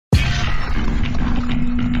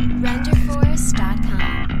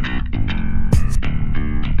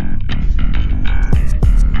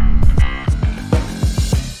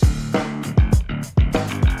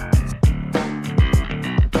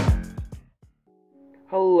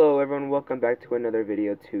Hello everyone, welcome back to another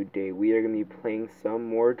video. Today we are going to be playing some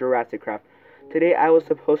more Jurassic. Today I was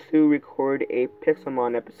supposed to record a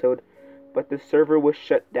Pixelmon episode, but the server was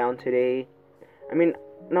shut down today.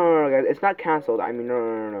 No guys, it's not cancelled.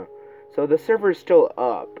 No. So the server is still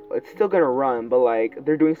up. It's still going to run, but like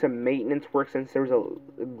they're doing some maintenance work since there was a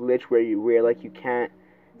glitch where you can't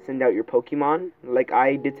send out your Pokemon like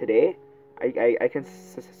I did today. I can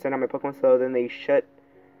send out my Pokemon, so then they shut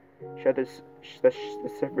the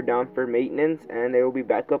server down for maintenance, and they will be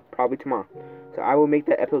back up probably tomorrow. So I will make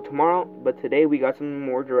that episode tomorrow, but today we got some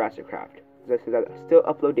more Jurassic Craft. As I said, I still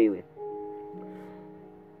upload daily.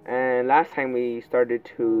 And last time we started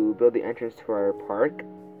to build the entrance to our park.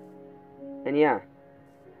 And yeah,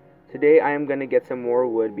 today I am gonna get some more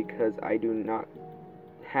wood because I do not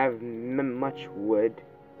have much wood.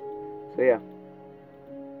 So yeah,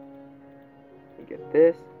 get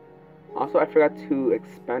this. Also, I forgot to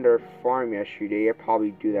expand our farm yesterday. I'll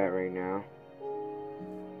probably do that right now.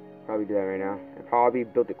 I'll probably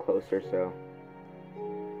build it closer, so.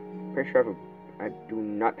 Pretty sure I do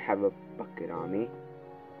not have a bucket on me.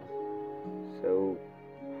 So,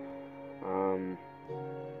 I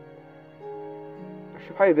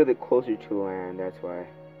should probably build it closer to land, that's why.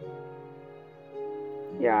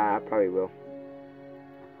 Yeah, I probably will.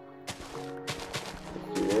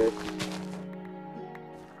 Let's do this.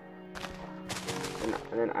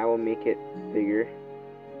 And then I will make it bigger.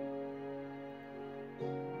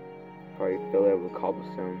 Probably fill it with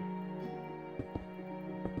cobblestone.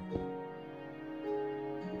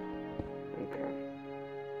 Okay.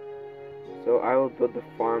 So I will build the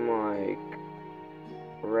farm like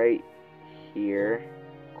right here,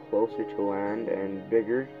 closer to land and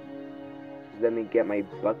bigger. Just let me get my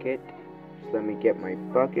bucket.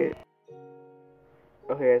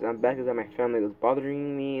 Okay guys, I'm back because my family was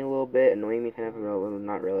bothering me a little bit, annoying me kind of,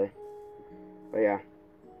 not really. But yeah.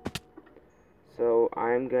 So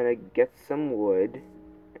I'm gonna get some wood,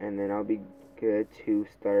 and then I'll be good to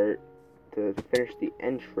start to finish the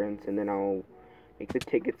entrance, and then I'll make the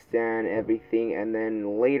ticket stand, everything, and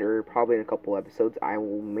then later, probably in a couple episodes, I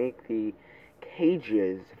will make the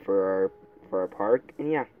cages for our park,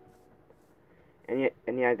 and yeah. And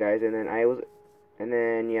yeah guys, and then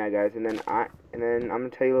I'm gonna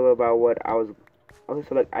tell you a little about what I was. Okay,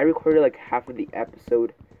 so like I recorded like half of the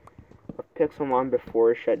episode of Pixelmon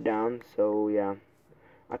before it shut down. So yeah,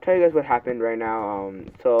 I'll tell you guys what happened right now.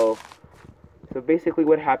 So basically,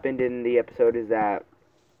 what happened in the episode is that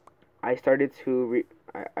I started to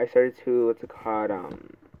I started to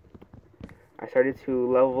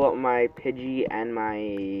level up my Pidgey and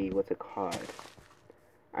my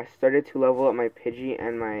I started to level up my Pidgey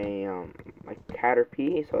and my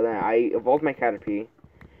Caterpie. So then I evolved my Caterpie,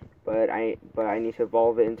 but I need to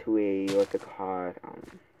evolve it into a a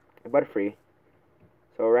Butterfree.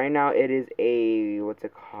 So right now it is a a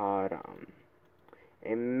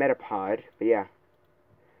Metapod. But yeah,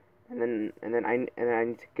 and then I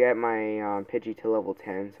need to get my Pidgey to level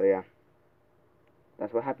 10. So yeah,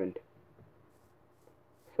 that's what happened.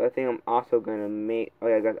 So I think I'm also gonna make. Oh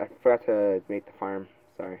yeah, guys, I forgot to make the farm.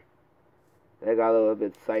 Sorry. I got a little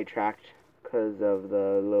bit sidetracked because of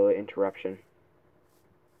the little interruption.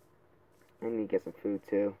 I need to get some food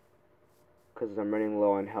too, because I'm running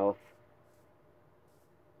low on health.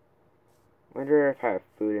 Wonder if I have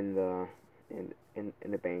food in the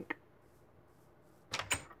bank.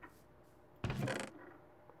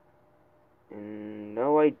 And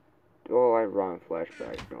no, I raw flesh, but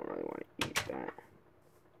I don't really want to eat that.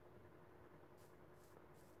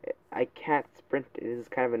 I can't sprint. This is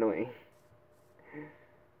kind of annoying.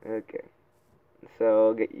 Okay.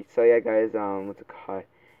 So yeah, guys. What's it called?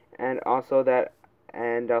 And also that.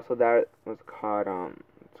 What's it called?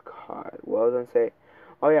 What was I gonna say?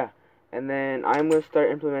 Oh yeah. And then I'm gonna start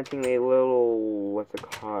implementing a little. What's it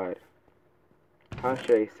called? How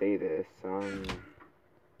should I say this?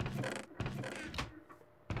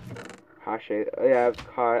 It's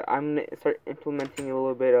called. I'm gonna start implementing a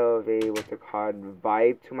little bit of a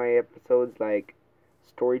vibe to my episodes, like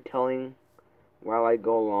storytelling while I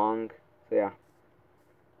go along. So yeah.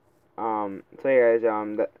 So yeah,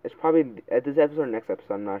 guys. It's probably at this episode or next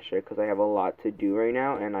episode. I'm not sure because I have a lot to do right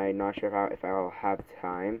now, and I'm not sure if I'll have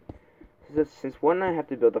time. Since one, I have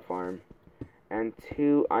to build a farm, and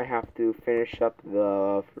two, I have to finish up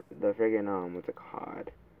the friggin'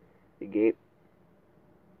 the gate.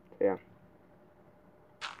 So yeah.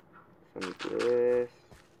 So let me do this.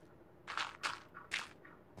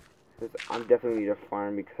 I'm definitely need a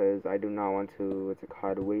farm because I do not want to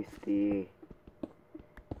waste the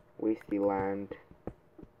land.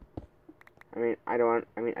 I don't want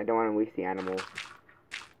to waste the animals.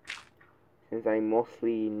 since I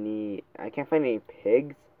mostly need. I can't find any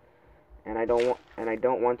pigs, and I don't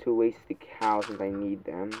want to waste the cows since I need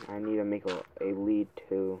them. I need to make a lead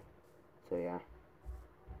too. So yeah,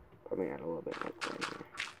 probably add a little bit more corn here.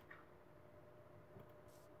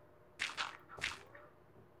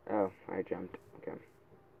 Oh, I jumped. Okay.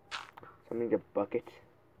 So I need a bucket.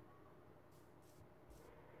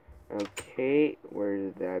 Okay,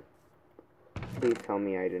 where's that? Please tell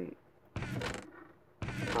me I didn't.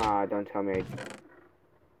 Ah, don't tell me I.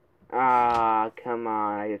 Ah, come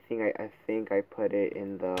on. I think I put it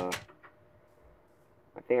in the.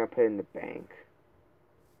 I think I put it in the bank.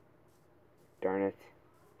 Darn it.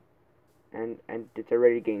 And it's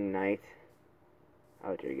already getting night.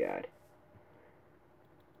 Oh dear God.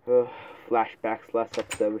 Ugh, flashbacks last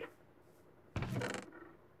episode.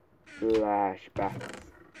 Flashbacks.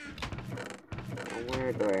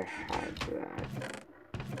 Where do I have that?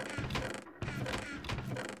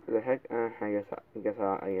 What the heck? I guess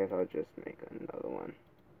I'll just make another one.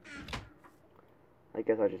 I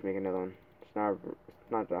guess I'll just make another one. It's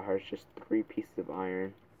not that hard. It's just 3 pieces of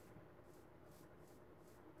iron.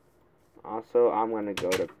 Also, I'm gonna go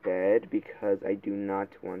to bed because I do not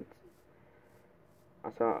want.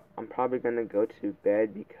 Also, I'm probably gonna go to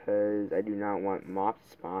bed because I do not want mobs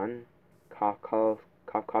to spawn.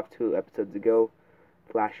 Cough 2 episodes ago.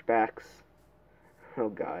 Flashbacks. Oh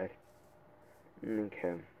God.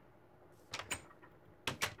 Okay.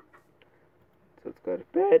 So let's go to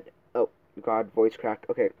bed. Oh God, voice crack.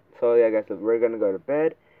 Okay, so yeah, guys, so we're gonna go to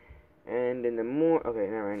bed. And in the okay,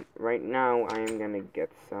 never mind. Right now, I am gonna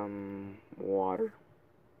get some water.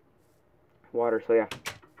 So yeah.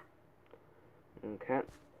 Okay.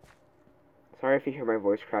 Sorry if you hear my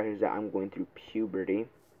voice crack, is that I'm going through puberty.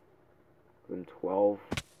 I'm 12.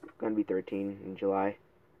 Gonna be 13 in July.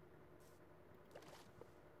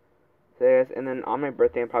 So yes, and then on my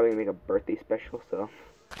birthday, I'm probably gonna make a birthday special, so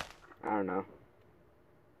I don't know.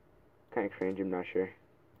 Kind of cringe, I'm not sure.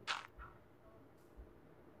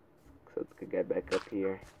 So let's get back up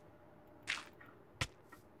here.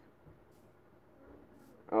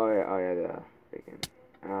 Oh yeah, the freaking.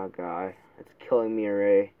 Oh God, it's killing me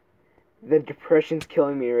already. The depression's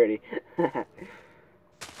killing me already.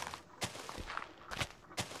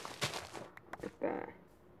 Like that.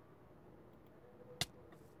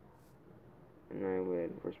 And I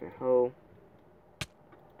would, where's my hoe?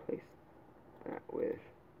 Place that with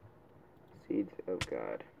seeds. Oh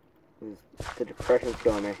God, the depression's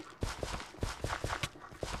killing me.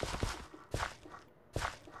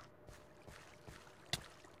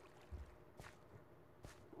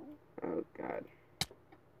 Oh God.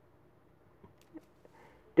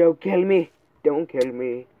 Don't kill me. Don't kill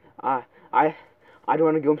me. I don't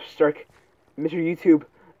want to go, Mr. Stark. Mr. YouTube.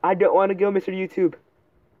 I don't want to go, Mr. YouTube.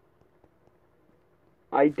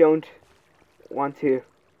 I don't want to.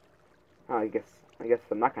 Oh, I guess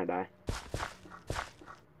I'm not gonna die.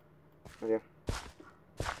 Okay.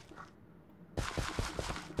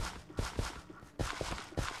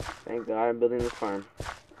 Thank God I'm building this farm.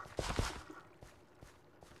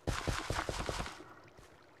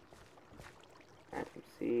 Add some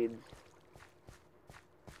seeds.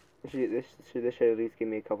 This should at least give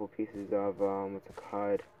me a couple pieces of what's it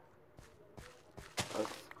called?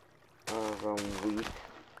 Of wheat.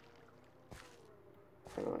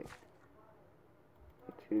 Kind of like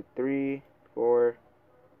 1, 2, 3, 4.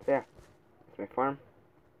 So yeah, that's my farm.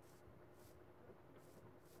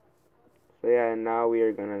 So yeah, and now we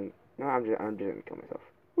are gonna. No, I'm just gonna kill myself.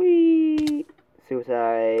 Whee!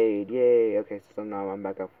 Suicide! Yay! Okay, so now I'm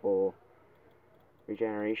back at full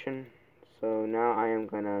regeneration. So now I am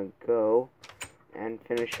gonna go and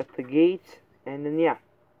finish up the gate, and then yeah.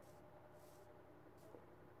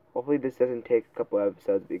 Hopefully this doesn't take a couple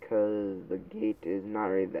episodes because the gate is not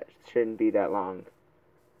really that shouldn't be that long.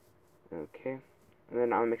 Okay, and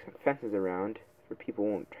then I'll make some fences around so people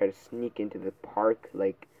won't try to sneak into the park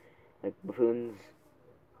like buffoons.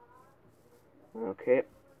 Okay,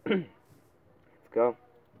 let's go.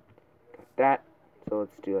 Got that. So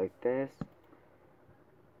let's do like this.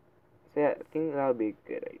 So yeah, I think that would be a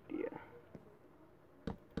good idea.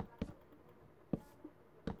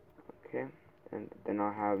 Okay, and then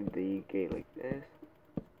I'll have the gate like this.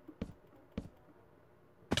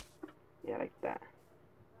 Yeah, like that.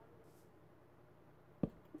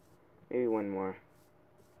 Maybe one more.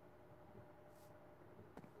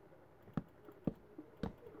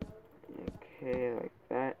 Okay, like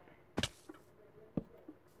that.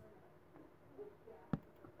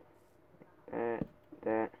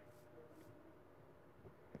 That.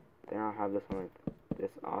 Then I'll have this one like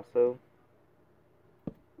this also.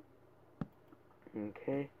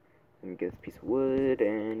 Okay. Let me get this piece of wood,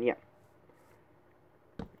 and yeah.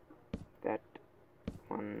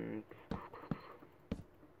 on.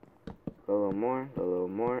 A little more,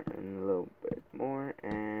 and a little bit more,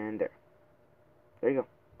 and there. There you go.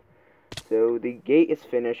 So the gate is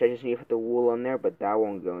finished. I just need to put the wool on there, but that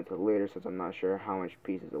won't go until later since I'm not sure how much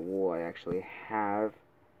pieces of wool I actually have.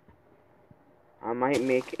 I might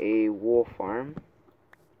make a wool farm.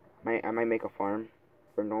 I might make a farm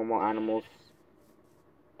for normal animals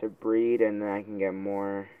to breed, and then I can get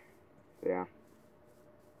more. So yeah.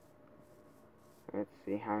 Let's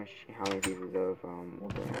see how many pieces of wool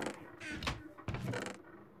do I have.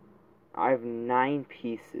 I have 9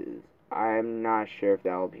 pieces. I'm not sure if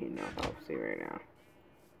that will be enough. I'll see right now.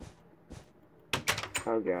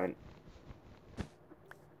 Oh god.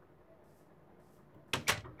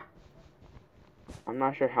 I'm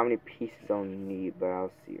not sure how many pieces I'll need, but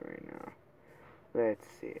I'll see right now. Let's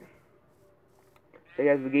see. So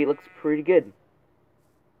guys, the gate looks pretty good.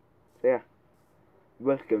 So yeah.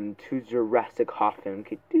 Welcome to Jurassic Hoffman.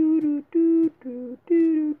 Okay. Do.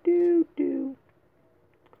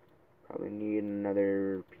 Probably need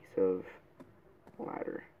another piece of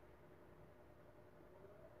ladder.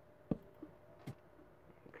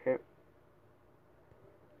 Okay.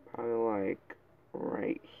 Probably like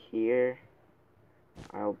right here.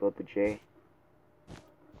 I'll build the J.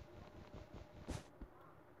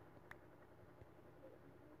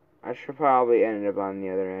 I should probably end up on the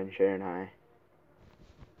other end, shouldn't I?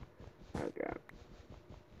 Okay.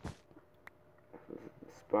 This is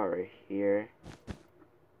the spot right here.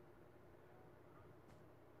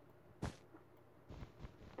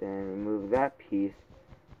 Then remove that piece.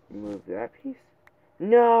 Remove that piece.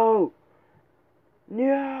 No!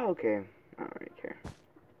 No! Okay. I don't really care.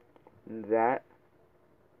 That.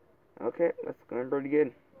 Okay, that's going pretty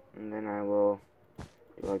good. And then I will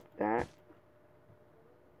do like that.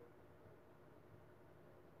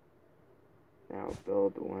 Now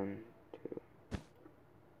build 1, 2.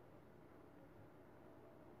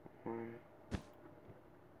 1.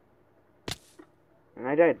 And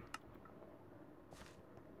I died.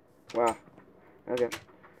 Wow. Okay.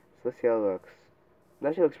 So let's see how it looks. That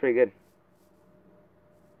actually looks pretty good.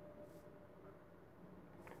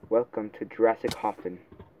 Welcome to Jurassic Hoffman.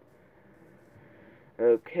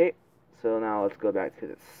 Okay. So now let's go back to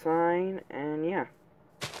the sign, and yeah.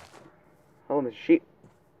 Hello, Mr. Sheep.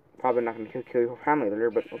 Probably not going to kill your family later,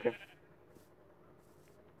 but okay.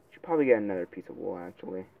 Should probably get another piece of wool,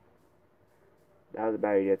 actually. That was a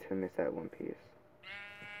bad idea to miss that one piece.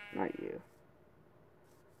 Not you.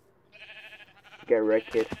 Get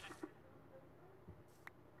wrecked, kid.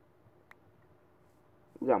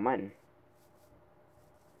 We got mutton.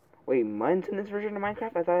 Wait, mutton's in this version of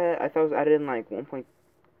Minecraft? I thought it was added in like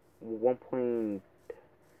 1.11.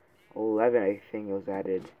 I think it was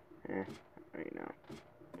added. Right now.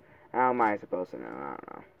 How am I supposed to know? I don't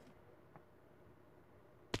know.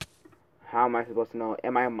 How am I supposed to know?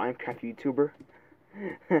 Am I a Minecraft YouTuber?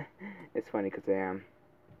 It's funny because I am.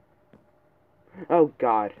 Oh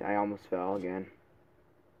god, I almost fell again.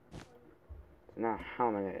 So now how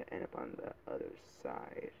am I going to end up on the other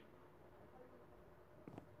side?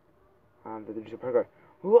 There's a parkour.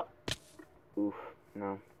 Oof,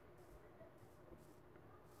 no.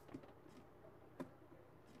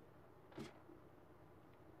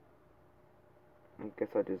 I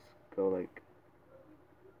guess I'll just go like...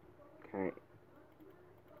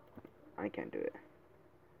 I can't do it.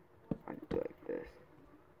 I'll just do it like this.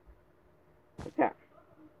 Like that.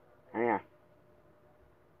 And yeah.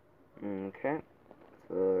 Okay.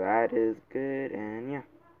 So that is good, and yeah.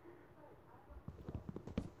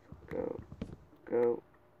 Go.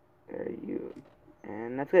 There you.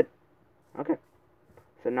 And that's good. Okay.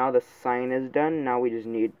 So now the sign is done. Now we just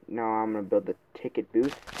need, now I'm going to build the ticket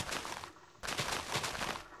booth.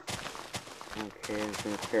 Okay, I'm just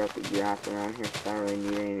going to clear out the grass around here, so I don't really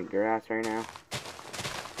need any grass right now.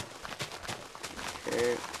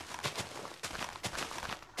 Okay.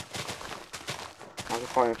 I can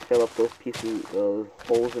probably fill up those pieces, those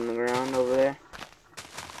holes in the ground over there.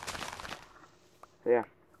 So yeah.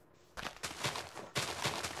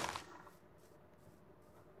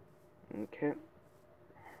 Okay.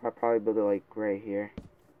 I'll probably build it like right here.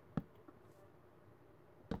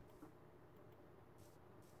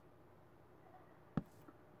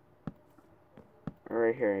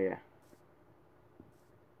 Right here,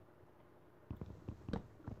 yeah.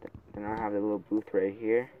 Then I'll have the little booth right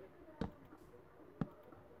here.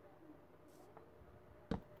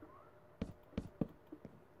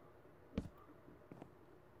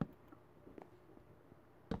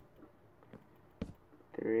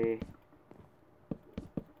 Three.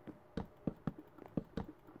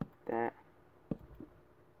 That.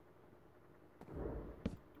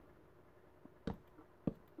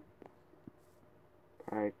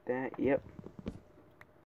 like that. Yep.